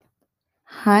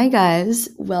Hi, guys.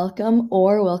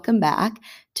 Welcome back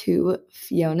to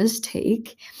Fiona's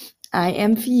Take. I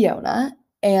am Fiona,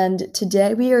 and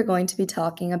today we are going to be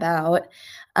talking about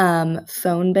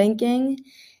phone banking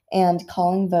and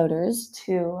calling voters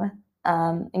to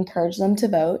encourage them to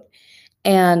vote,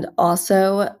 and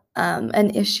also an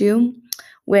issue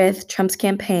with Trump's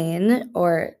campaign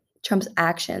or Trump's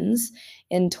actions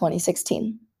in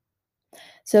 2016.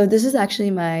 So, this is actually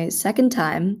my second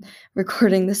time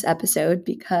recording this episode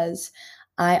because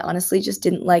I honestly just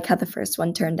didn't like how the first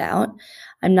one turned out.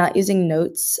 I'm not using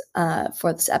notes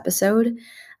for this episode.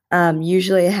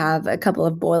 Usually, I have a couple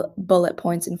of bullet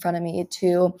points in front of me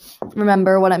to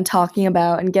remember what I'm talking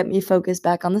about and get me focused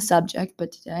back on the subject.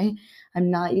 But today,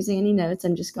 I'm not using any notes.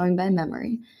 I'm just going by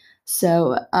memory.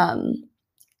 So,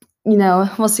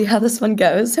 we'll see how this one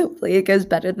goes. Hopefully, it goes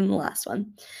better than the last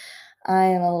one. I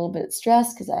am a little bit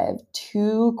stressed because I have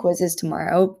 2 quizzes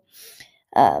tomorrow.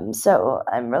 So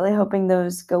I'm really hoping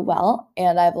those go well,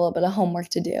 and I have a little bit of homework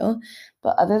to do.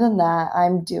 But other than that,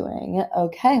 I'm doing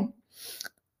okay.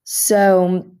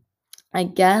 So I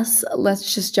guess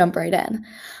let's just jump right in.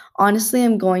 Honestly,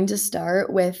 I'm going to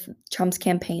start with Trump's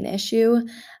campaign issue,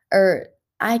 or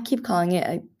I keep calling it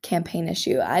a campaign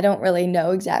issue. I don't really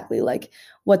know exactly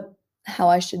how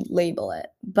I should label it,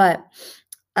 but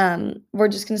we're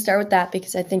just going to start with that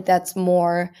because I think that's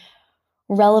more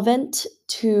relevant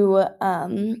to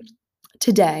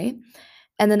today.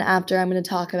 And then after, I'm going to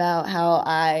talk about how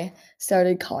I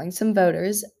started calling some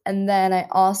voters. And then I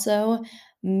also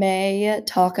may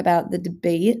talk about the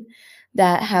debate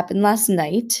that happened last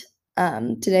night.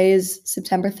 Today is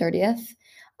September 30th.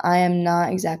 I am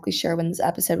not exactly sure when this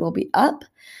episode will be up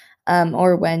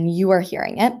or when you are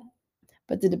hearing it.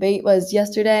 But the debate was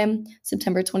yesterday,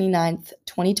 September 29th,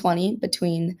 2020,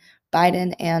 between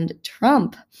Biden and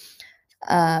Trump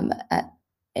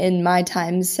in my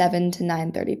time, 7 to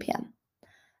 9:30 p.m.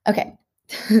 Okay.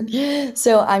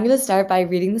 So I'm going to start by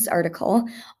reading this article.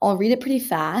 I'll read it pretty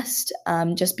fast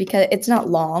just because it's not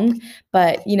long,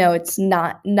 but,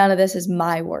 none of this is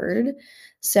my word.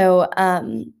 So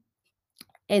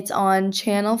it's on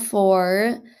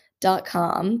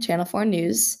channel4.com, Channel 4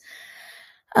 News.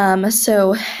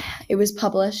 So it was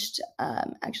published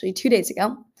actually 2 days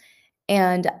ago,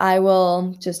 and I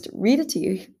will just read it to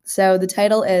you. So the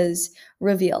title is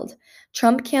Revealed: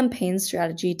 Trump Campaign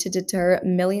Strategy to Deter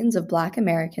Millions of Black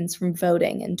Americans from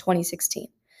Voting in 2016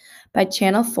 by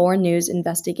Channel 4 News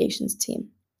Investigations Team.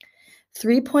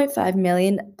 3.5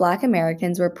 million Black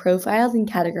Americans were profiled and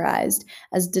categorized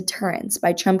as deterrents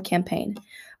by Trump campaign,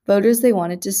 voters they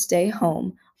wanted to stay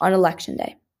home on Election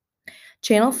Day.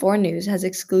 Channel 4 News has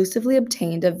exclusively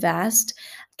obtained a vast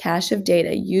cache of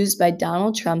data used by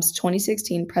Donald Trump's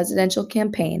 2016 presidential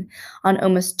campaign on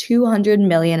almost 200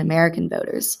 million American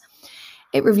voters.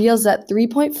 It reveals that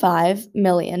 3.5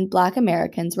 million Black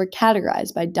Americans were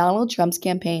categorized by Donald Trump's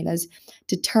campaign as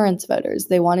deterrence voters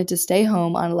they wanted to stay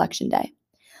home on Election Day.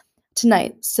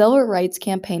 Tonight, civil rights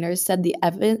campaigners said the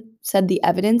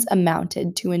evidence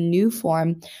amounted to a new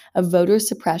form of voter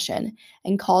suppression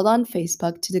and called on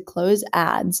Facebook to disclose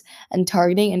ads and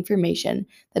targeting information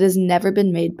that has never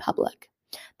been made public.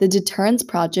 The Deterrence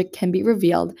Project can be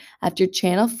revealed after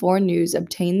Channel 4 News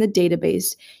obtained the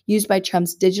database used by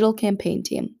Trump's digital campaign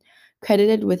team,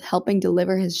 credited with helping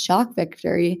deliver his shock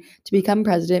victory to become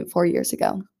president 4 years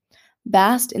ago.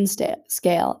 Vast in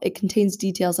scale, it contains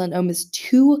details on almost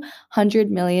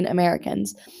 200 million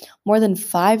Americans, more than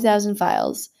 5,000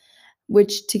 files,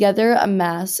 which together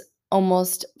amass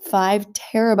almost 5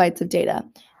 terabytes of data,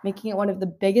 making it one of the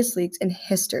biggest leaks in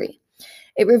history.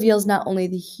 It reveals not only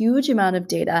the huge amount of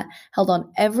data held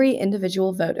on every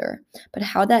individual voter, but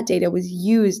how that data was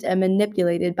used and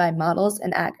manipulated by models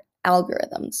and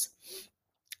algorithms.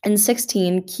 In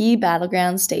 16 key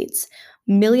battleground states,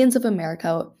 millions of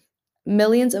Americans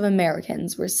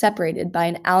were separated by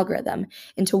an algorithm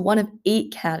into one of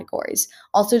 8 categories,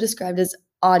 also described as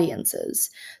audiences,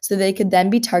 so they could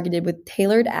then be targeted with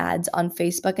tailored ads on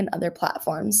Facebook and other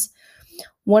platforms.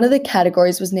 One of the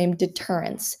categories was named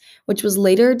deterrence, which was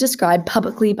later described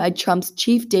publicly by Trump's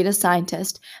chief data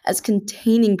scientist as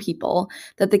containing people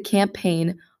that the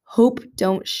campaign hope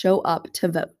don't show up to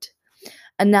vote.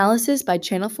 Analysis by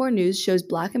Channel 4 News shows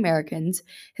Black Americans,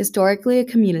 historically a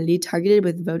community targeted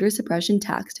with voter suppression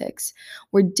tactics,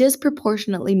 were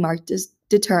disproportionately marked as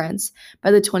deterrents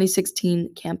by the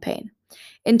 2016 campaign.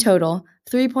 In total,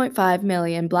 3.5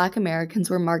 million Black Americans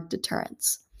were marked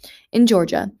deterrents. In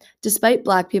Georgia, despite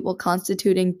Black people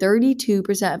constituting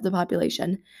 32% of the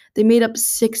population, they made up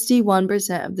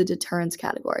 61% of the deterrence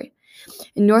category.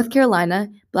 In North Carolina,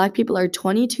 Black people are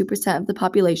 22% of the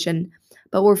population,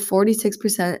 but were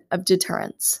 46% of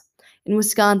deterrents. In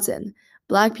Wisconsin,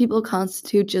 Black people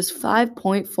constitute just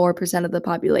 5.4% of the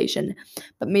population,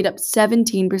 but made up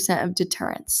 17% of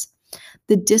deterrents.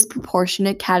 The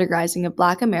disproportionate categorizing of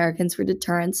Black Americans for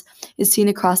deterrence is seen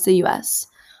across the U.S.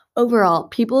 Overall,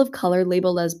 people of color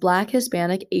labeled as Black,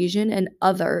 Hispanic, Asian, and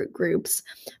other groups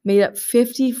made up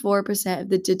 54% of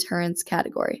the deterrence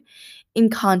category. In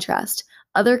contrast,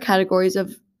 other categories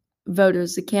of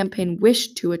voters the campaign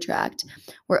wished to attract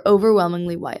were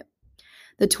overwhelmingly white.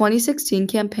 The 2016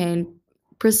 campaign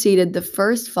preceded the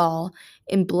first fall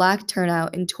in Black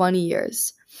turnout in 20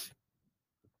 years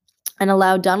and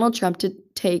allowed Donald Trump to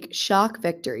take shock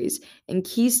victories in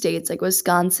key states like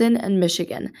Wisconsin and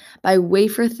Michigan by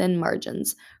wafer-thin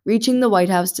margins, reaching the White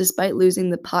House despite losing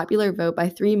the popular vote by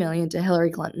 3 million to Hillary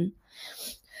Clinton.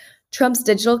 Trump's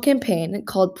digital campaign,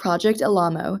 called Project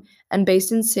Alamo and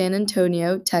based in San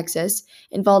Antonio, Texas,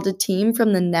 involved a team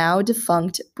from the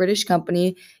now-defunct British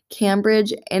company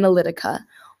Cambridge Analytica,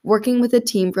 working with a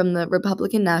team from the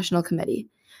Republican National Committee.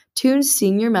 Two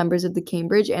senior members of the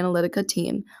Cambridge Analytica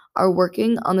team are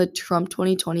working on the Trump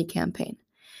 2020 campaign.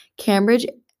 Cambridge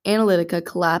Analytica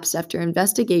collapsed after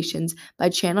investigations by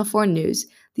Channel 4 News,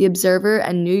 The Observer,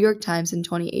 and New York Times in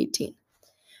 2018.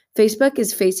 Facebook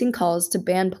is facing calls to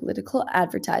ban political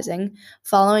advertising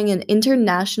following an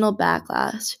international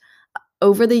backlash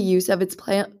over the use of its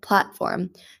platform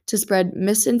to spread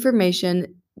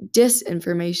misinformation,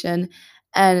 disinformation,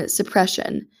 and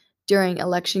suppression during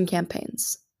election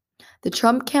campaigns. The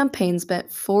Trump campaign spent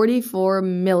 $44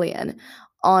 million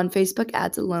on Facebook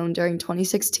ads alone during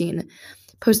 2016,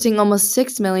 posting almost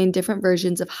 6 million different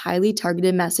versions of highly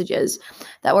targeted messages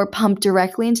that were pumped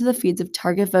directly into the feeds of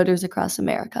target voters across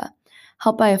America,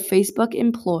 helped by a Facebook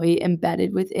employee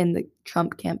embedded within the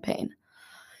Trump campaign.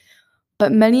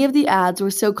 But many of the ads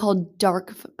were so-called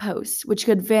dark posts, which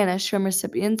could vanish from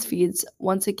recipients' feeds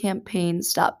once a campaign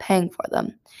stopped paying for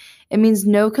them. It means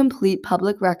no complete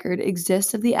public record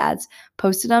exists of the ads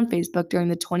posted on Facebook during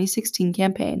the 2016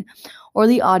 campaign or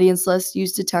the audience list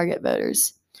used to target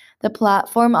voters. The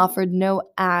platform offered no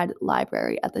ad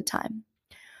library at the time.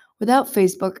 Without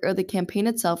Facebook or the campaign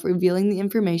itself revealing the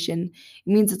information,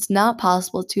 it means it's not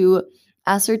possible to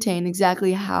ascertain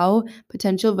exactly how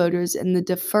potential voters in the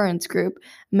deference group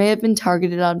may have been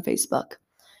targeted on Facebook.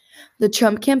 The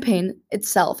Trump campaign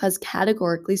itself has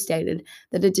categorically stated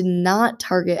that it did not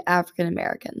target African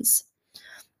Americans.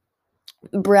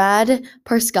 Brad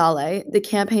Parscale, the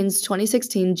campaign's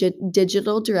 2016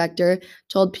 digital director,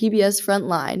 told PBS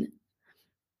Frontline,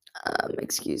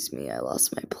 I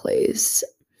lost my place.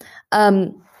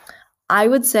 I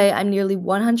would say I'm nearly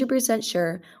 100%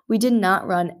 sure we did not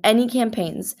run any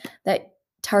campaigns that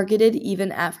targeted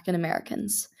even African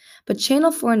Americans. But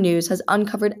Channel 4 News has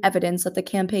uncovered evidence that the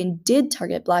campaign did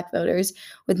target Black voters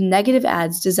with negative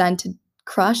ads designed to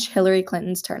crush Hillary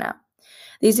Clinton's turnout.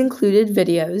 These included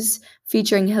videos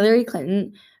featuring Hillary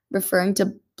Clinton referring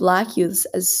to Black youths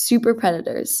as super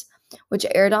predators, which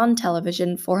aired on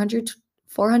television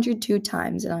 402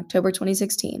 times in October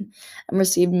 2016 and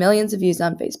received millions of views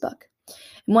on Facebook.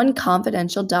 In one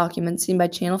confidential document seen by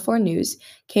Channel 4 News,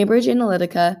 Cambridge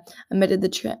Analytica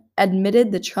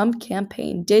admitted the Trump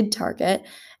campaign did target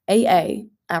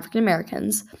African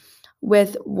Americans,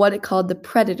 with what it called the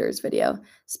Predators video,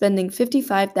 spending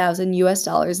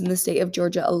 $55,000 in the state of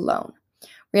Georgia alone.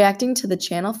 Reacting to the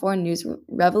Channel 4 News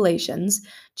revelations,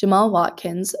 Jamal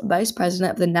Watkins, vice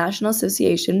president of the National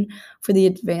Association for the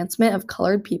Advancement of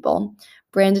Colored People,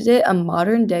 branded it a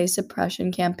modern-day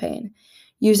suppression campaign,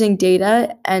 using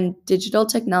data and digital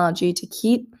technology to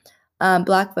keep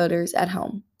Black voters at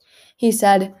home. He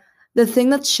said, "The thing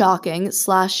that's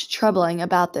shocking/troubling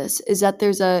about this is that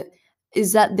there's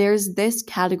this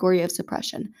category of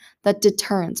suppression, that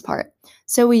deterrence part.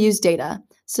 So we use data,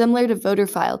 similar to voter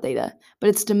file data, but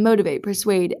it's to motivate,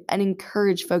 persuade, and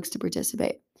encourage folks to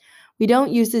participate. We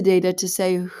don't use the data to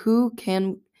say who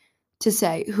can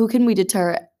we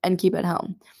deter and keep at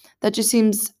home. That just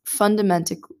seems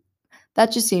fundamentally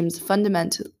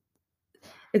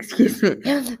it's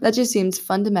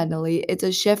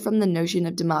a shift from the notion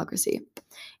of democracy.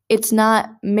 It's not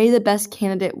may the best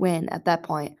candidate win at that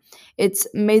point. It's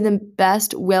may the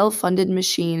best well-funded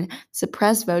machine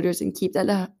suppress voters and keep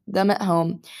them at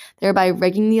home, thereby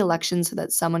rigging the election so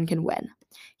that someone can win."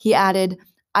 He added,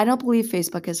 "I don't believe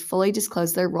Facebook has fully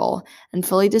disclosed their role and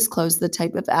fully disclosed the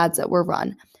type of ads that were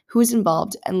run, who's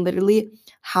involved, and literally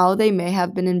how they may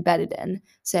have been embedded in,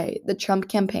 say, the Trump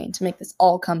campaign to make this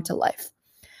all come to life.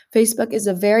 Facebook is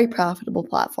a very profitable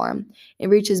platform. It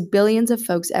reaches billions of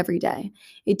folks every day.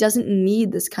 It doesn't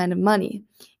need this kind of money.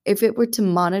 if it were to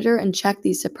monitor and check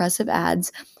these suppressive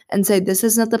ads and say this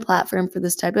is not the platform for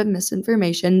this type of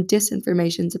misinformation,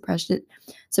 disinformation,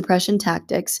 suppression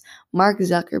tactics, Mark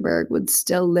Zuckerberg would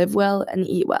still live well and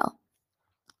eat well.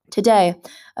 Today,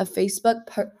 a Facebook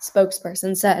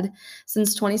spokesperson said,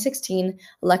 since 2016,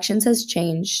 elections has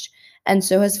changed, and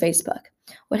so has Facebook.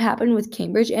 What happened with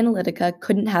Cambridge Analytica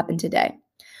couldn't happen today.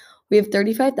 We have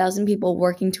 35,000 people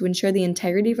working to ensure the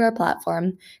integrity of our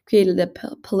platform, created a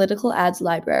political ads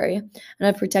library, and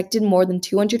have protected more than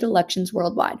 200 elections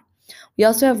worldwide. We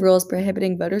also have rules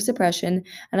prohibiting voter suppression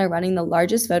and are running the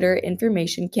largest voter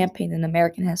information campaign in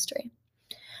American history.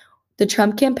 The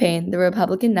Trump campaign, the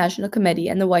Republican National Committee,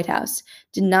 and the White House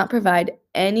did not provide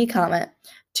any comment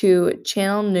to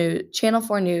Channel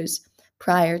 4 News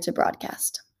prior to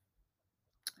broadcast.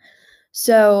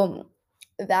 So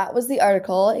that was the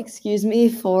article. Excuse me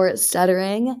for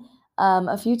stuttering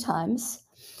a few times.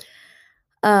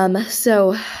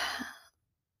 So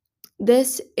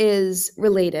this is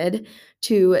related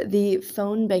to the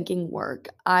phone banking work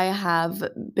I have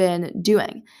been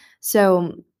doing.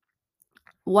 So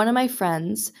one of my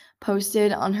friends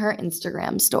posted on her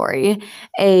Instagram story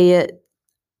a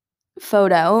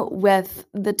photo with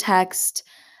the text,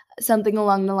 something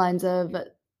along the lines of,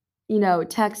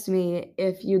 text me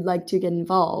if you'd like to get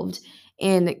involved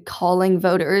in calling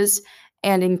voters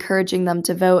and encouraging them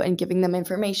to vote and giving them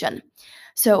information.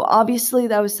 So obviously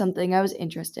that was something I was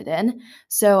interested in.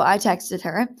 So I texted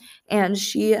her and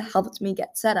she helped me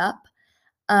get set up.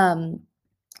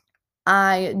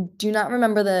 I do not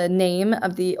remember the name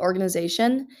of the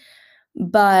organization,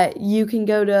 but you can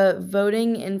go to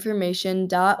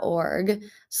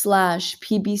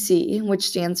votinginformation.org/PBC, which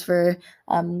stands for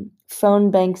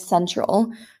Phone Bank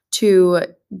Central, to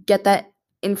get that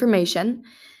information.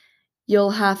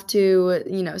 You'll have to,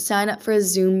 sign up for a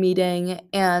Zoom meeting,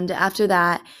 and after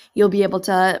that, you'll be able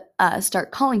to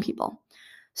start calling people.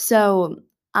 So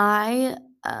I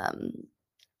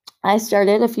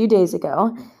started a few days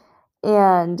ago,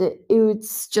 and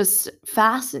it's just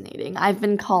fascinating. I've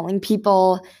been calling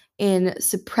people in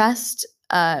suppressed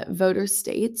voter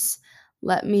states.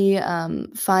 Let me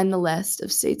find the list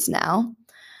of states now.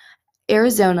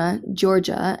 Arizona,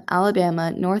 Georgia,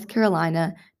 Alabama, North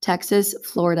Carolina, Texas,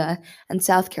 Florida, and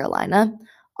South Carolina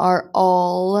are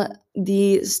all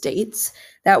the states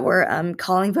that we're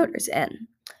calling voters in.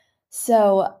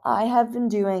 So I have been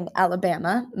doing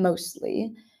Alabama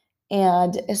mostly,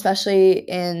 and especially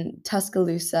in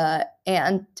Tuscaloosa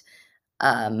and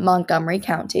Montgomery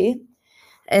County,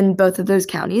 in both of those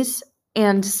counties.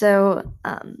 And so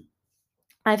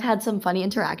I've had some funny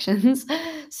interactions,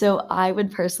 so I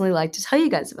would personally like to tell you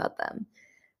guys about them.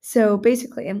 So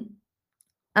basically,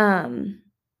 one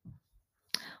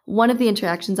of the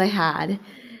interactions I had,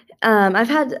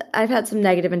 I've had some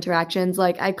negative interactions,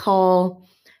 like I call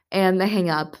and they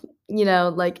hang up,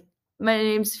 like, my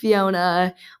name's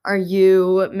Fiona, are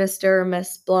you Mr. or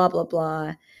Miss blah blah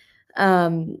blah?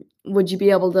 Would you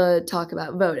be able to talk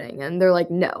about voting? And they're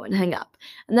like, no, and hang up.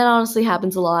 And that honestly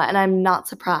happens a lot, and I'm not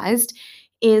surprised.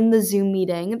 In the Zoom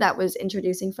meeting that was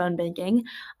introducing phone banking,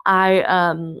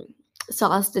 I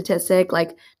saw a statistic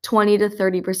like 20 to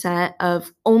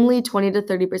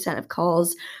 30% of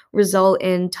calls result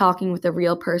in talking with a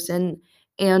real person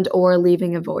and or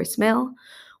leaving a voicemail,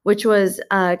 which was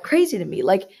crazy to me.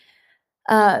 Like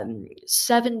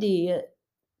 70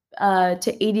 to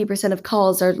 80% of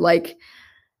calls are like,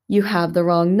 you have the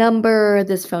wrong number,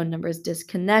 this phone number is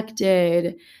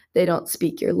disconnected, they don't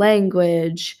speak your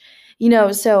language,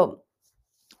 so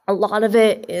a lot of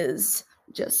it is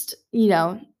just,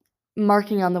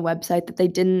 marking on the website that they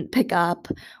didn't pick up,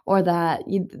 or that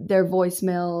their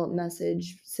voicemail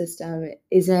message system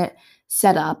isn't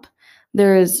set up.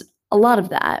 There's a lot of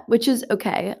that, which is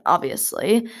okay,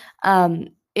 obviously.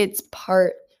 It's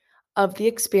part of the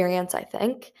experience, I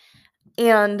think.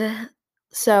 And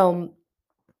so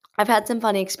I've had some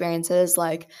funny experiences,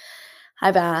 like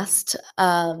I've asked,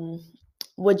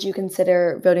 would you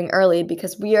consider voting early?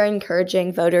 Because we are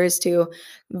encouraging voters to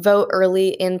vote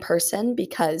early in person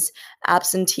because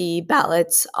absentee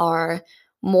ballots are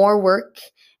more work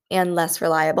and less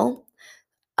reliable.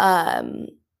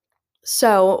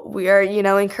 So we are,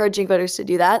 encouraging voters to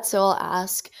do that. So I'll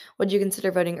ask, would you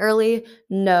consider voting early?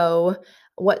 No.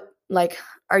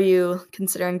 Are you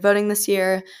considering voting this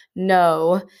year?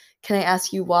 No. Can I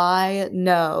ask you why?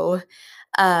 No.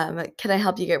 Can I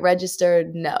help you get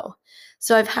registered? No.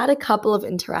 So I've had a couple of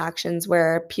interactions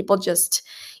where people just,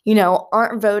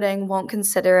 aren't voting, won't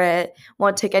consider it,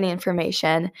 won't take any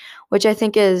information, which I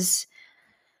think is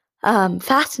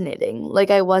fascinating.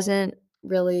 Like, I wasn't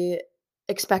really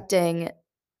expecting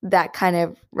that kind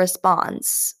of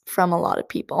response from a lot of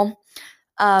people.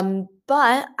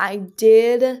 But I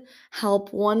did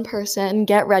help one person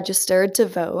get registered to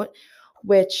vote,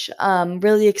 which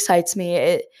really excites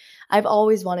me. I've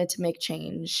always wanted to make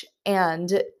change.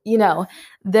 And,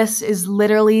 this is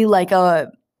literally like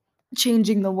a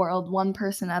changing the world one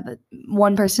person at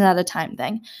a time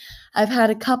thing. I've had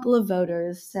a couple of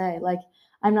voters say like,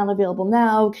 I'm not available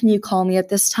now. Can you call me at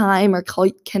this time, or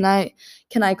can I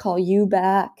call you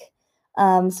back?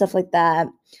 Stuff like that.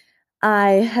 I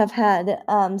have had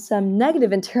some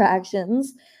negative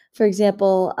interactions. For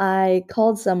example, I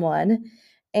called someone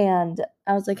and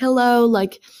I was like, hello,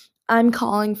 like, I'm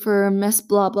calling for Miss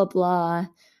blah, blah, blah,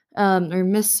 or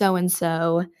Miss so and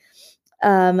so.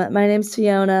 My name's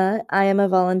Fiona. I am a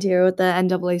volunteer with the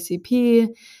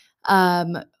NAACP.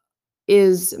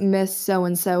 Is Miss so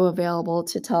and so available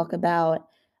to talk about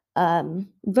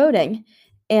voting?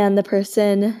 And the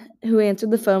person who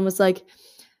answered the phone was like,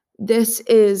 this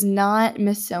is not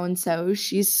Miss so and so.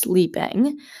 She's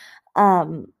sleeping.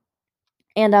 And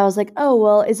I was like, oh,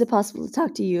 well, is it possible to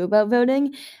talk to you about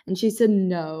voting? And she said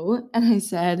no. And I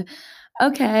said,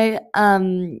 okay,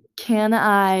 can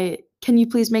you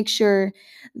please make sure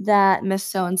that Miss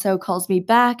so and so calls me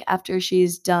back after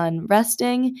she's done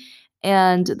resting?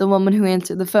 And the woman who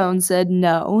answered the phone said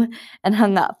no and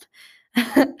hung up.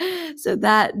 So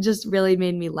that just really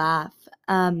made me laugh.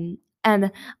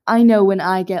 And I know when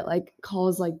I get like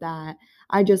calls like that,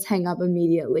 I just hang up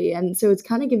immediately. And so it's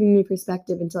kind of giving me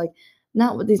perspective into like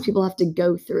not what these people have to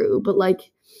go through, but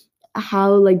like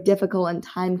how like difficult and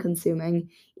time consuming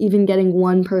even getting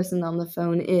one person on the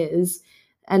phone is,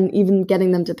 and even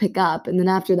getting them to pick up. And then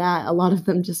after that, a lot of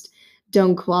them just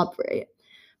don't cooperate.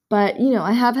 But,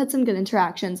 I have had some good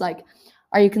interactions like,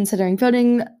 are you considering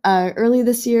voting early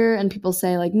this year? And people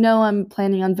say like, no, I'm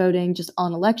planning on voting just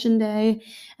on election day.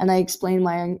 And I explain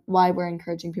why we're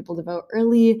encouraging people to vote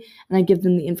early. And I give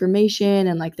them the information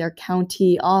and like their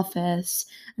county office,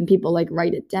 and people like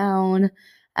write it down.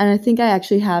 And I think I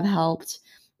actually have helped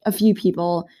a few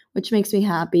people, which makes me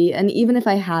happy. And even if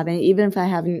I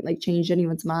haven't like changed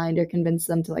anyone's mind or convinced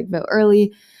them to like vote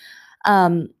early,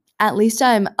 at least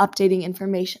I'm updating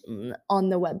information on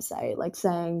the website, like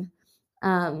saying,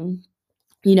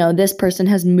 this person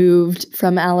has moved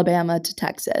from Alabama to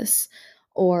Texas,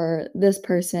 or this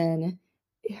person,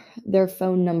 their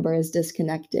phone number is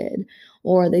disconnected,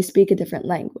 or they speak a different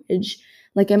language.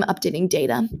 Like, I'm updating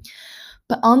data.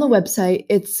 But on the website,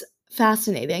 it's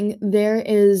fascinating. There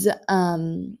is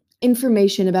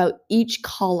information about each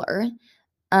caller.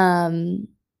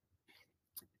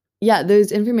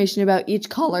 There's information about each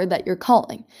caller that you're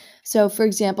calling. So, for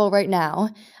example, right now,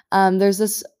 there's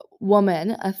this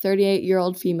woman, a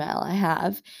 38-year-old female I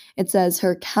have. It says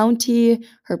her county,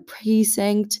 her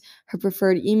precinct, her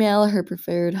preferred email, her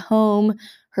preferred home,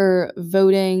 her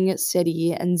voting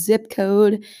city and zip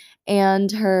code,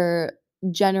 and her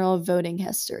general voting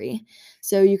history.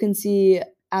 So you can see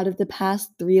out of the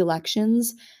past 3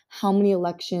 elections, how many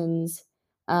elections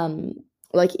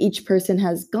like each person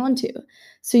has gone to.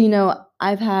 So,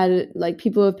 I've had like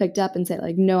people who have picked up and say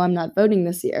like, no, I'm not voting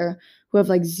this year, who have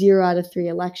like 0 out of 3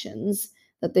 elections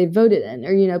that they voted in.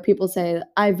 Or, people say,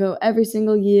 I vote every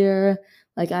single year.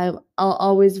 Like I'll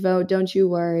always vote. Don't you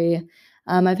worry.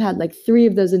 I've had like 3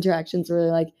 of those interactions where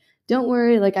they're like, don't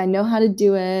worry. Like I know how to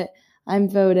do it. I'm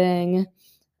voting.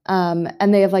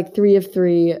 And they have like 3 of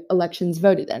 3 elections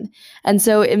voted in. And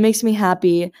so it makes me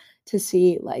happy to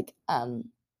see like,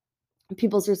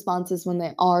 people's responses when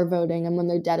they are voting and when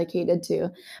they're dedicated to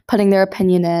putting their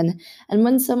opinion in. And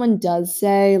when someone does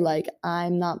say like,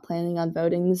 I'm not planning on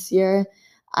voting this year,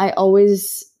 I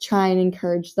always try and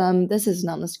encourage them. This isn't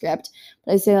on the script,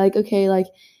 but I say like, okay, like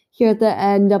here at the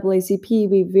NAACP,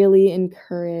 we really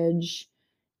encourage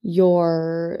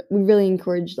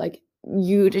like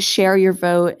you to share your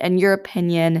vote and your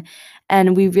opinion,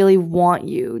 and we really want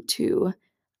you to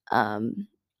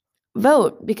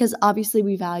vote, because obviously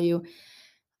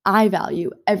I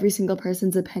value every single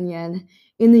person's opinion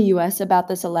in the US about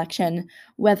this election,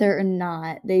 whether or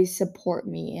not they support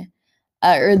me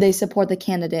or they support the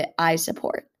candidate I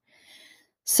support.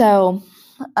 So,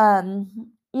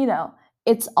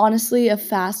 it's honestly a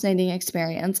fascinating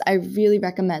experience. I really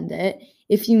recommend it.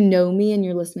 If you know me and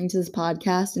you're listening to this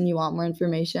podcast and you want more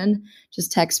information,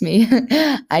 just text me.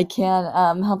 I can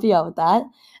help you out with that.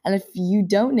 And if you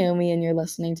don't know me and you're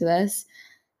listening to this,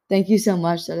 thank you so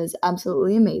much. That is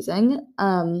absolutely amazing.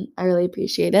 I really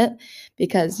appreciate it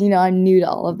because, I'm new to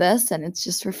all of this and it's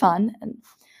just for fun and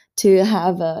to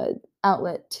have a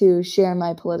outlet to share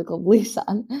my political beliefs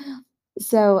on.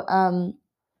 So,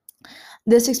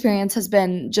 this experience has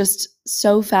been just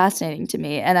so fascinating to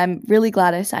me, and I'm really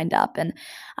glad I signed up. And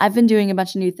I've been doing a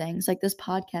bunch of new things, like this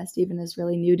podcast even is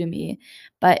really new to me,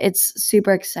 but it's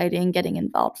super exciting getting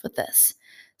involved with this.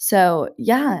 So,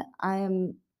 yeah, I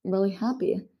am really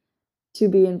happy to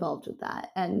be involved with that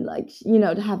and, like,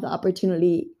 to have the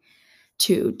opportunity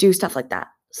to do stuff like that.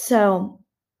 So,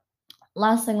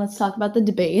 last thing, let's talk about the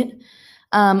debate.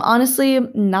 Honestly,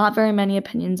 not very many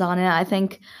opinions on it. I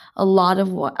think a lot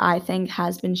of what I think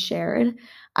has been shared.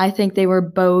 I think they were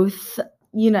both,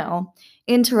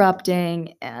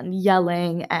 interrupting and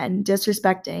yelling and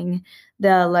disrespecting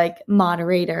the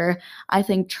moderator. I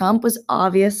think Trump was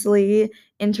obviously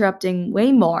interrupting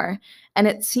way more, and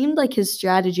it seemed like his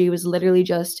strategy was literally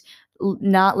just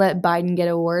not let Biden get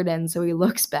a word in so he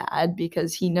looks bad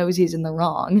because he knows he's in the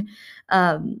wrong.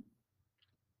 Um,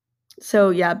 so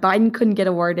yeah, Biden couldn't get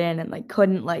a word in and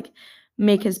couldn't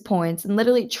make his points. And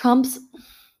literally Trump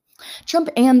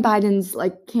and Biden's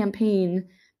campaign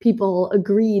people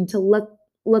agreed to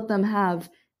let them have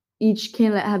each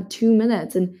candidate have 2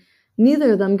 minutes, and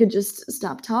neither of them could just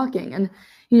stop talking. And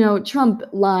Trump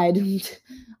lied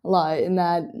a lot in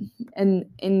that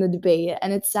in the debate,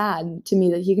 and it's sad to me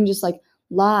that he can just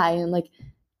lie and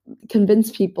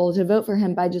convince people to vote for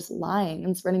him by just lying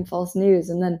and spreading false news,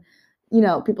 and then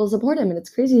people support him. And it's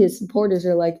crazy, his supporters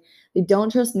are they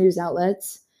don't trust news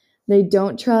outlets, they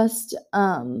don't trust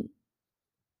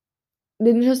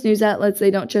news outlets,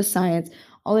 they don't trust science.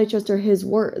 All they trust are his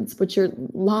words, which are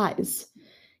lies,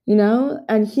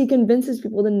 and he convinces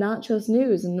people to not trust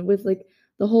news, and with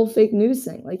the whole fake news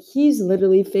thing, he's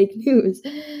literally fake news.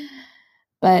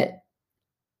 But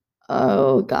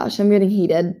oh gosh, I'm getting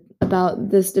heated about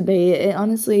this debate. It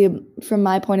honestly, from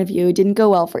my point of view, it didn't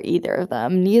go well for either of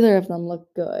them. Neither of them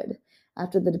looked good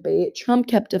after the debate. Trump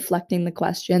kept deflecting the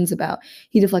questions about,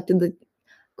 he deflected the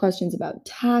questions about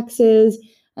taxes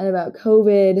and about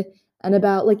COVID and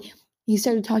about he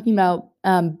started talking about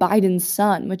Biden's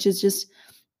son, which is just,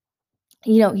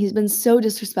 he's been so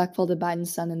disrespectful to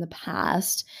Biden's son in the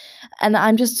past. And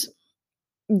I'm just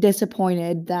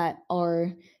disappointed that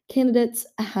our candidates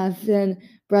have been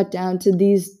brought down to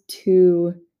these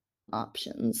two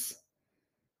options.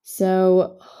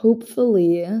 So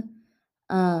hopefully,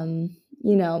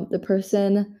 the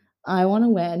person I want to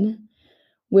win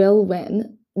will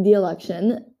win the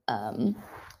election.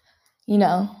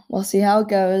 We'll see how it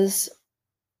goes.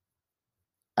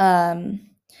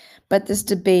 But this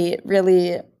debate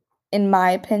really, in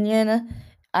my opinion,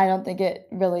 I don't think it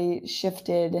really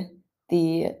shifted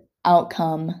the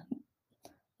outcome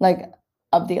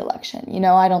of the election.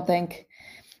 I don't think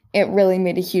it really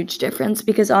made a huge difference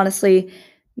because honestly,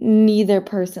 neither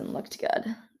person looked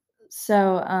good.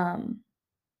 So,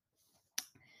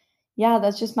 yeah,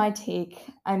 that's just my take.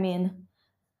 I mean,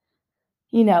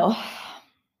 we'll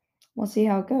see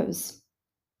how it goes.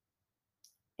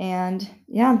 And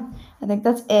yeah, I think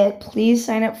that's it. Please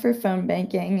sign up for phone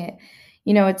banking.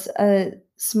 It's a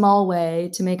small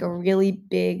way to make a really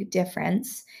big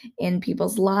difference in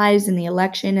people's lives, in the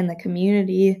election, in the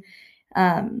community.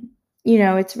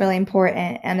 It's really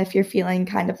important. And if you're feeling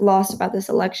kind of lost about this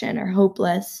election or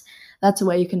hopeless, that's a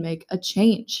way you can make a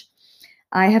change.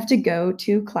 I have to go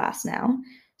to class now.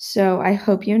 So I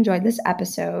hope you enjoyed this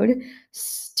episode.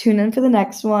 Tune in for the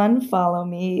next one. Follow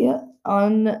me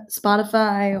on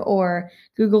Spotify or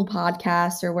Google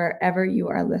Podcasts or wherever you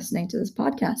are listening to this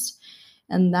podcast.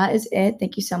 And that is it.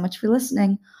 Thank you so much for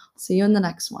listening. See you in the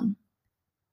next one.